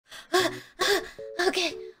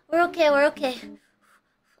we're okay, we're okay.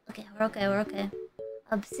 Okay, we're okay, we're okay.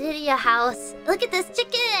 Obsidian house. Look at this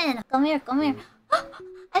chicken! Come here, come here.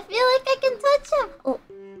 I feel like I can touch him! Oh.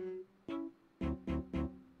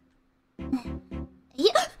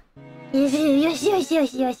 Yeah. Yes, yes, yes,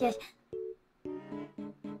 yes, yes, yes.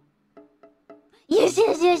 Yes,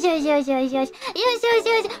 yes, yes, yes, yes, yes, yes. Yes, yes,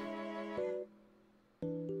 yes.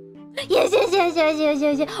 Yes, yes, yes, yes, yes,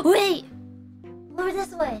 yes, yes. Wait! Over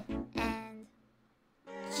this way. And...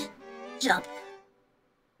 jump.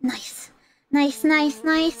 Nice. Nice, nice,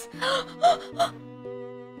 nice.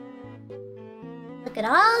 Look at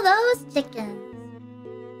all those chickens.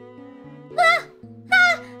 Ah!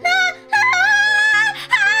 Ah! Ah!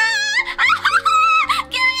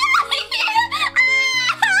 Get me out of here!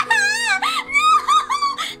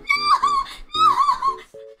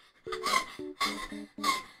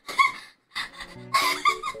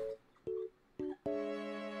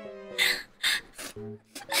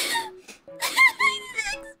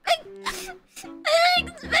 I didn't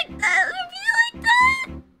expect that to be like that.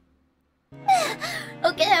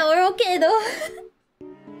 Okay, we're okay though.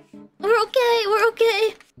 We're okay, we're okay.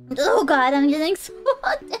 Oh god, I'm getting so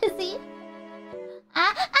dizzy.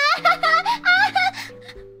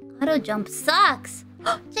 Auto jump sucks.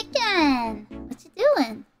 Chicken, what you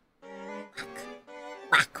doing?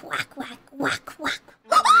 Whack, whack, whack, whack, whack, whack.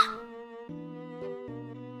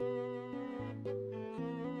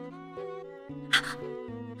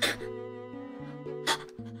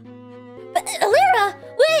 Alira!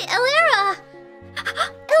 Wait, Alira!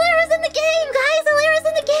 Alira's in the game, guys! Alira's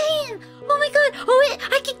in the game! Oh my god! Oh wait,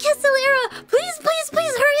 I can kiss Alira! Please, please,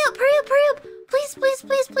 please, hurry up, hurry up, hurry up! Please, please,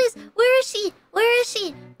 please, please! Where is she? Where is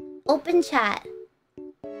she? Open chat.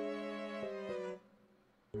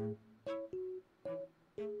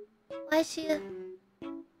 Why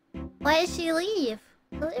did she leave?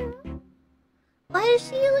 Alira? Why did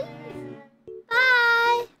she leave?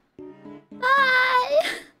 Bye! Bye!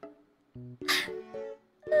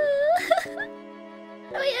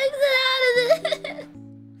 How do we exit out of this?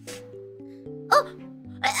 Oh!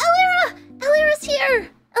 Alira! Alira's here!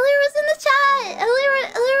 Alira's in the chat! Alira,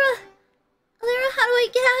 how do I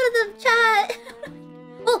get out of the chat?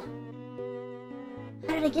 Oh!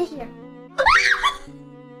 How did I get here?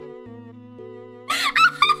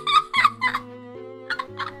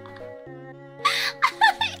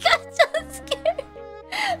 I got so scared!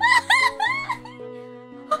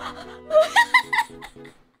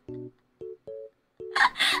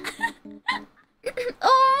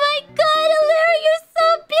 Oh my god, Alira, you're so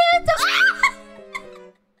beautiful!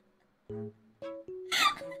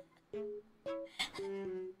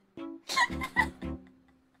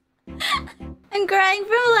 I'm crying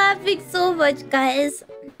from laughing so much, guys.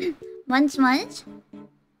 Munch munch?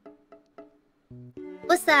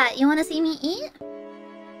 What's that? You wanna see me eat?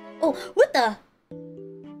 Oh, what the?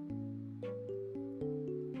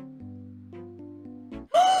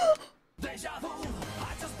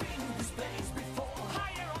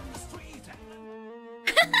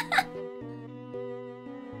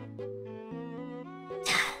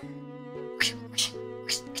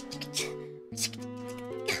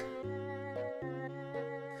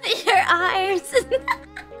 Your eyes.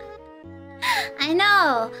 I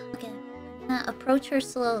know. Okay, I'm gonna approach her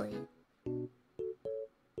slowly.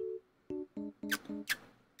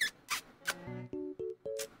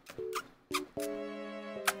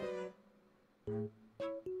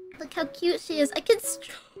 Look how cute she is. I can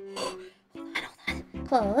hold on.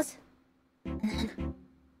 Close. And then...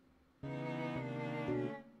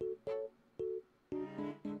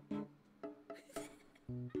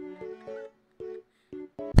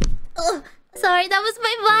 oh, sorry, that was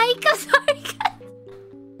my mic. I'm sorry, guys.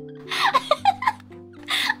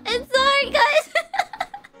 I'm sorry, guys.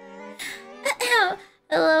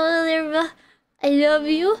 Hello, Olivia. I love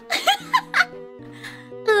you.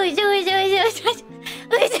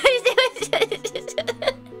 Where's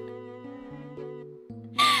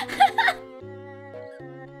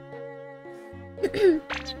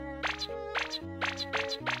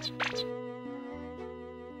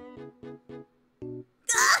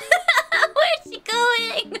she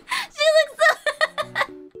going? She looks so...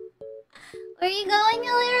 Where are you going,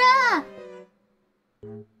 Alira?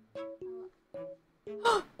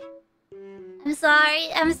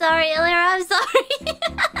 I'm sorry, Alira, I'm sorry.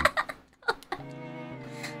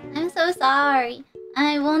 I'm so sorry.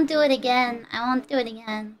 I won't do it again. I'm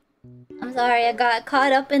sorry, I got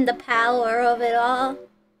caught up in the power of it all.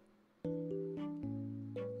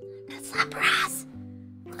 Let's slap her ass.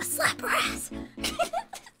 Let's slap her ass.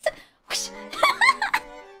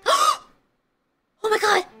 Oh my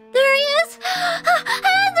god, there he is!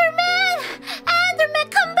 Enderman! Enderman,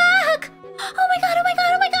 come back!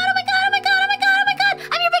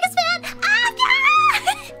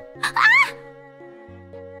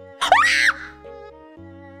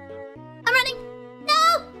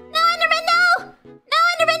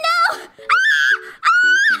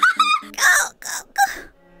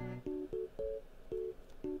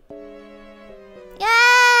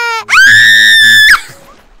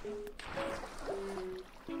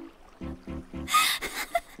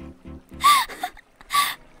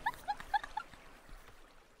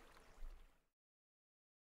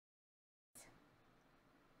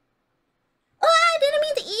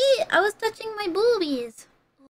 I was touching my boobies.